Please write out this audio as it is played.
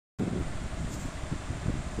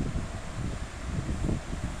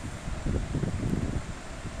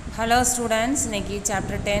Hello students, இன்னைக்கு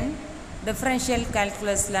chapter 10 differential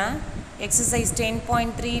calculus ல exercise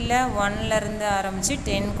 10.3 ல 1 ல இருந்து ஆரம்பிச்சு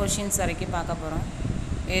 10 questions வரைக்கும் பார்க்க போறோம்.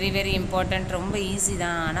 very important, ரொம்ப ஈஸி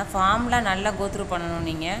தான். ஆனா ஃபார்முலா நல்லா go through பண்ணனும்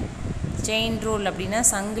நீங்க. chain rule அப்படினா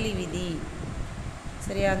சங்கிலி விதி.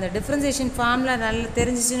 சரியா, அந்த differentiation formula நல்லா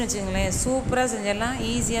தெரிஞ்சிச்சுன்னு வெச்சுங்களேன், சூப்பரா செஞ்சிரலாம்,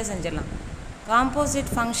 ஈஸியா செஞ்சிரலாம்.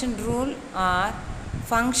 Composite function rule or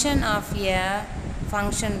function of a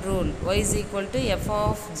function rule y is equal to f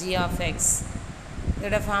of g of x.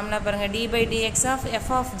 இதோட ஃபார்முலா பாருங்க, d by dx of f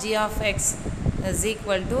of g of x is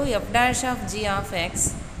equal to f dash of g of x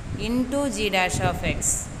into g dash of x.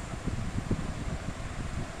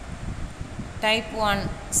 Type 1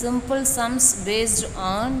 simple sums based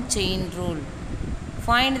on chain rule.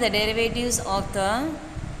 Find the derivatives of the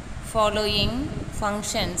following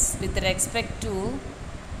functions with respect to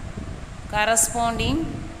corresponding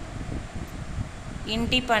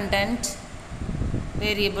independent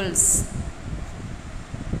variables.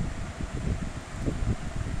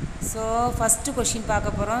 So first question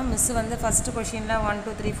பார்க்க போறோம். Miss வந்து first questionல 1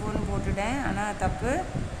 2 3 4 னு போட்டுட்டேன். ஆனா தப்பு.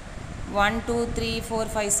 1 2 3 4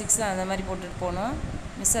 5 6 அந்த மாதிரி போட்டுட்டு போணும்.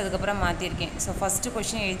 மிஸ் அதுக்கு அப்புறம் மாத்தி இருக்கேன். So first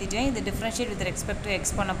question எழுதிட்டேன். இது differentiate with respect to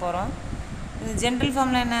x பண்ண போறோம். இது ஜெனரல்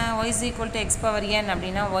ஃபார்முலா என்ன? y is equal to x power n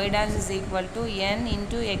அப்படினா y dash is equal to n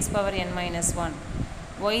into x power n minus 1.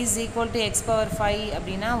 y is equal to x power 5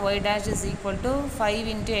 அப்படினா y dash is equal to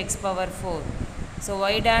 5 into x power 4. So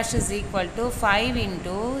y dash is equal to 5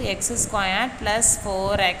 into x squared plus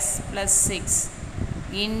 4x plus 6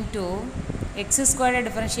 into x squared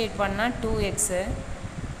differentiate பண்ணா 2x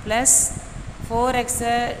plus 4x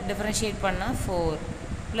differentiate பண்ணா 4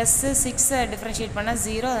 plus 6 differentiate பண்ணா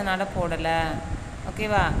 0, அதனால போடல.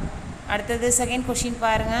 ஓகேவா? அடுத்தது second question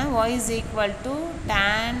பாருங்க. y is equal to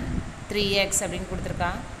tan 3x அப்படினு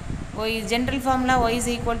கொடுத்திருக்கா. y general formula y is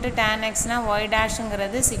equal to tan x னா y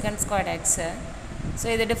டேஷ்ங்கிறது secant squared x. So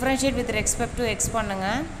இத differentiate with respect to x பண்ணுங்க.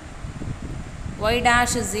 y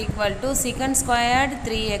dash is equal to secant squared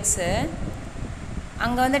 3x.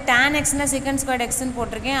 அங்க வந்து tan x னா secant squared x ன்னு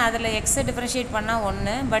போட்டுருக்கேன். அதுல x differentiate பண்ணா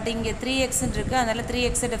 1, பட் இங்க 3x ன்னு இருக்கு. அதனால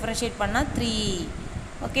 3x டிஃபரன்ஷியேட் பண்ணா 3.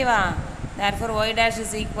 ஓகேவா? therefore y dash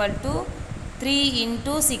is equal to 3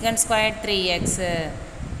 into secant squared 3x.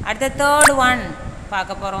 அடுத்த third one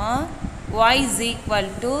பார்க்க போறோம். y is equal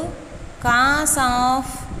to cos of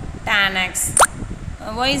tan x.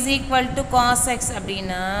 y is equal to cos x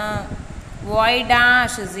அப்படினா y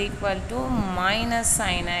dash is equal to minus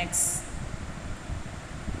sin x.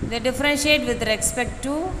 The differentiate with respect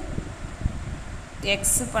to x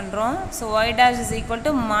பண்றோம். so y dash is equal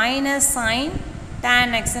to minus sin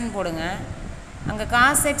tan x ன்னு போடுங்க. அங்க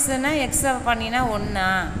cos x னா x பண்ணினா 1,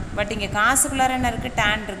 but இங்க cos குள்ளார என்ன இருக்கு?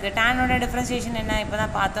 tan இருக்கு. tan ஓட டிஃபரன்ஷியேஷன் என்ன?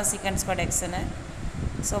 இப்போதான் பார்த்தோம், secant squared x ன்னு.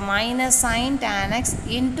 so minus sin tan x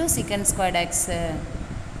into secant squared x.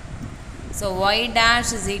 so y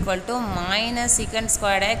dash is equal to minus secant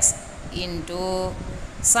squared x into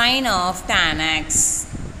sin of tan x.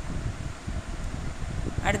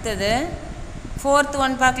 அடுத்தது fourth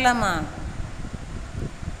one பார்க்கலாமா?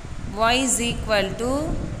 y is equal to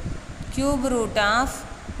cube root of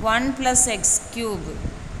 1 plus x cube.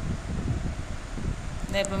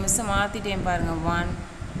 இப்போ miss மாத்திட்டேன் பாருங்க. 1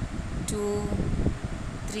 2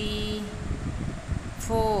 3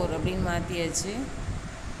 4 அப்படினு மாத்தியாச்சு.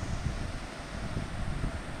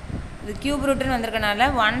 இது cube root ன்னு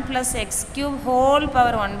வந்திருக்கனால 1 plus x cube whole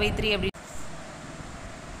power 1/3 அப்படி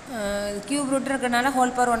cube root இருக்கனால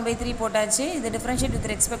whole power 1/3 போட்டாச்சு. இது differentiate with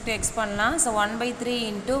respect to x பண்ணலாம். so 1/3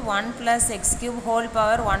 into 1 plus x cube whole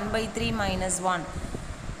power 1/3 minus 1.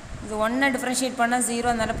 இது 1 differentiate பண்ணா 0,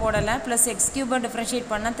 அதனால போடல. plus x cube differentiate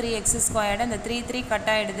பண்ணா 3x squared. அந்த 3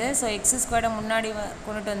 கட் ஆயிடுது. so x squared முன்னாடி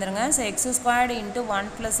கொண்டுட்டு வந்துருங்க. so x squared into 1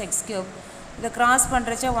 plus x cube. இத cross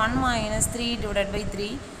பண்றச்ச 1 minus 3 divided by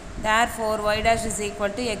 3. therefore y dash is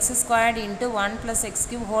equal to x squared into 1 plus x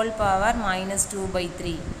cube whole power minus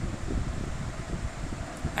 2/3.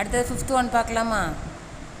 அடுத்து fifth one பார்க்கலாமா?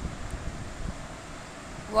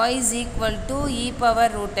 y is equal to e power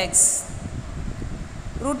root x.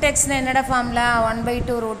 root x னா என்னடா formula?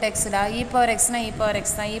 1/2 root x டா. e power x னா e power x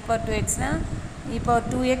தான். e power 2x னா e power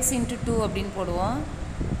 2x into 2 அப்படினு போடுவோம்.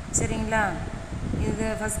 சரிங்களா? இது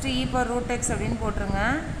first e power root x அப்படினு போட்டுருங்க.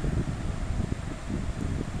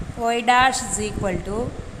 y dash is equal to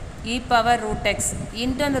e power root x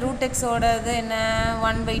into அந்த root x ஓடது என்ன?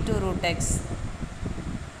 1/2 root x.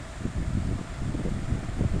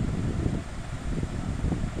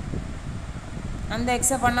 அந்த x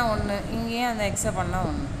பண்ணா 1, இங்கேயும் அந்த x பண்ணா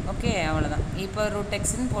 1. ஓகே, அவ்வளவுதான். e power root x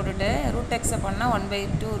ன்னு போட்டுட்டு root x பண்ணா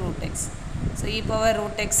 1/2 root x. So e power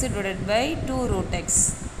root x divided by 2 root x.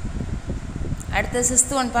 அடுத்த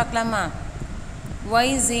சிக்ஸ்த் ஒன் பார்க்கலாமா? y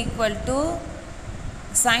is equal to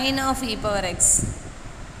sin of e power x.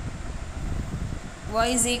 y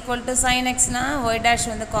is equal to sin x na y dash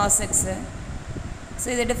வந்து cos x. So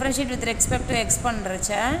இதை differentiate with respect to x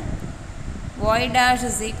பண்ணுறச்ச y dash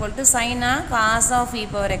is equal to sin cos of e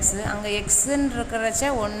power x. அங்கே xன்னு இருக்கிறச்ச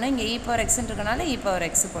ஒன்று, இங்கே e power xன்னு இருக்கனால e power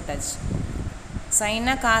x போட்டாச்சு.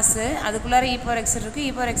 China காசு, அதுக்குள்ளார e power x இருக்குது,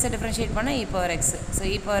 e power x டிஃப்ரென்ஷியேட் பண்ணால் e power x. So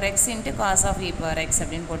e power x into cos of e power x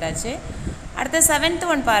அப்படின்னு போட்டாச்சு. அடுத்த seventh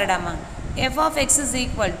one பாருடாமா. f of x is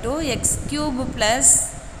equal to x cube plus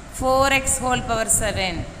 4x whole power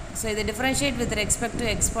 7. So இது differentiate with respect to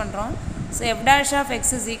x பண்ணுறோம். So f dash of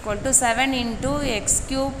x is equal to 7 into x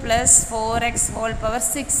cube plus 4x whole power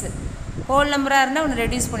 6. Whole நம்பராக இருந்தால் ஒன்று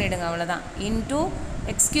reduce பண்ணிவிடுங்க, அவ்வளோதான். Into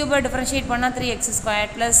x cube differentiate பண்ணால் 3x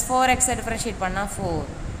square plus 4x differentiate பண்ணால் 4,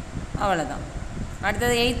 அவ்வளோதான்.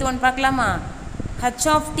 அடுத்தது எயித்து ஒன் பார்க்கலாமா? h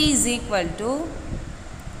of t is equal to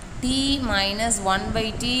t minus 1 by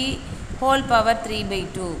t whole power 3 by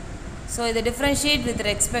 2. So இதை differentiate with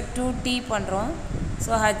respect to t பண்ணுறோம்.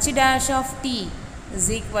 So h dash of t is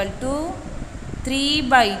equal to 3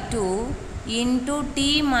 by 2 into t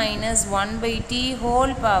minus 1 by t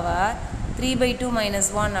whole power 3 by 2 minus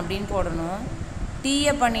 1 அப்படின்னு போடணும்.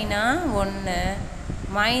 டீயை பண்ணினா 1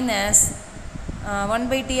 minus 1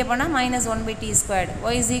 by t பண்ணால் minus 1 by t squared.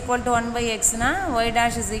 y is equal to 1 by xனா y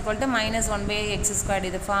dash is equal to minus 1 by x squared.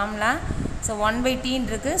 இது formula. So 1 by t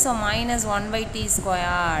இருக்குது, so minus 1 by t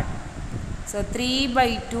squared. So 3 by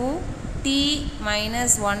 2 t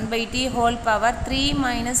minus 1 by t whole power 3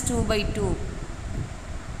 minus 2 by 2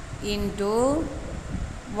 into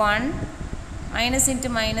 1 minus into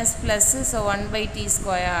minus plus, so 1 by t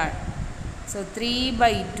squared. So 3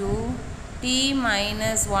 by 2 t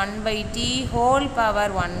minus 1 by t whole power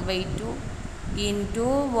 1 by 2 into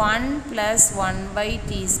 1 plus 1 by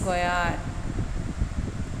t squared.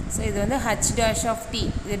 So இது வந்து h dash of t.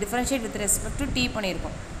 இது differentiate with respect to t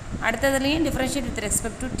பண்ணியிருக்கோம். அடுத்ததுலேயும் differentiate with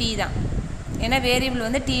respect to t தான், ஏன்னா variable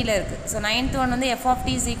வந்து tல இருக்குது. So ninth one வந்து f of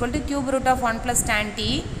t is equal to cube root of 1 plus tan t.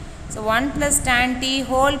 So 1 plus tan t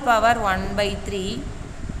whole power 1 by 3.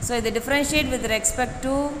 So இது differentiate with respect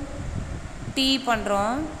to t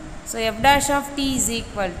பண்ணுறோம். So f dash of t is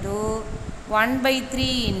equal to 1 by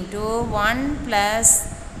 3 into 1 plus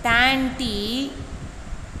tan t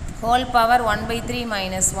whole power 1 by 3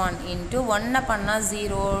 minus 1 into 1 பண்ணால்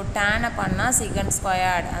 0, tan பண்ணால் secant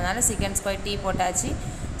squared, அதனால் secant squared t போட்டாச்சு.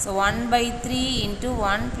 So 1 by 3 into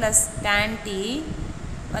 1 plus tan t,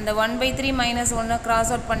 அந்த 1 by 3 minus 1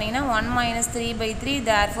 cross out பண்ணிங்கன்னா 1 minus 3 by 3,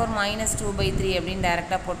 therefore minus 2 by 3 அப்படின்னு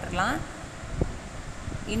டைரெக்டாக போட்டுடலாம்.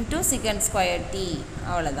 into secant squared t,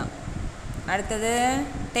 அவ்வளோதான். அடுத்தது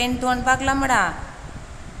 10th one பார்க்கலாமாடா.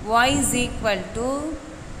 y is equal to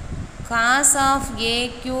cos of a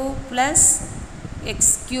cube plus x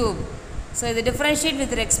cube. So இது differentiate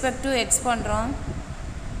with respect to x பண்ணுறோம்.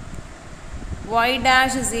 y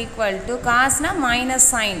dash is equal to cos na minus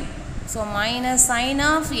sin. So minus sin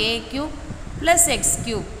of a cube plus x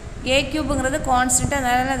cube. a cubeங்கிறது constant,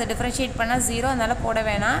 அதனால் அதை differentiate பண்ணால் 0, அதனால் போட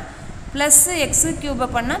வேணாம். Plus x க்யூபை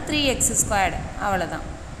பண்ணால் 3x squared, அவ்வளோதான்.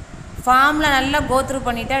 ஃபார்மில் நல்லா கோத்ரூ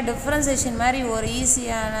பண்ணிட்டா டிஃப்ரென்சேஷன் மாதிரி ஒரு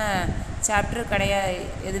ஈஸியான சாப்டர் கிடையாது,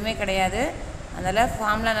 எதுவுமே கிடையாது. அதனால்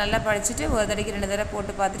ஃபார்மில் நல்லா படிச்சுட்டு ஒரு தடவைக்கு 2 தடவை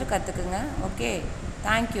போட்டு பார்த்துட்டு கற்றுக்குங்க. Okay,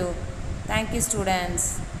 thank you students.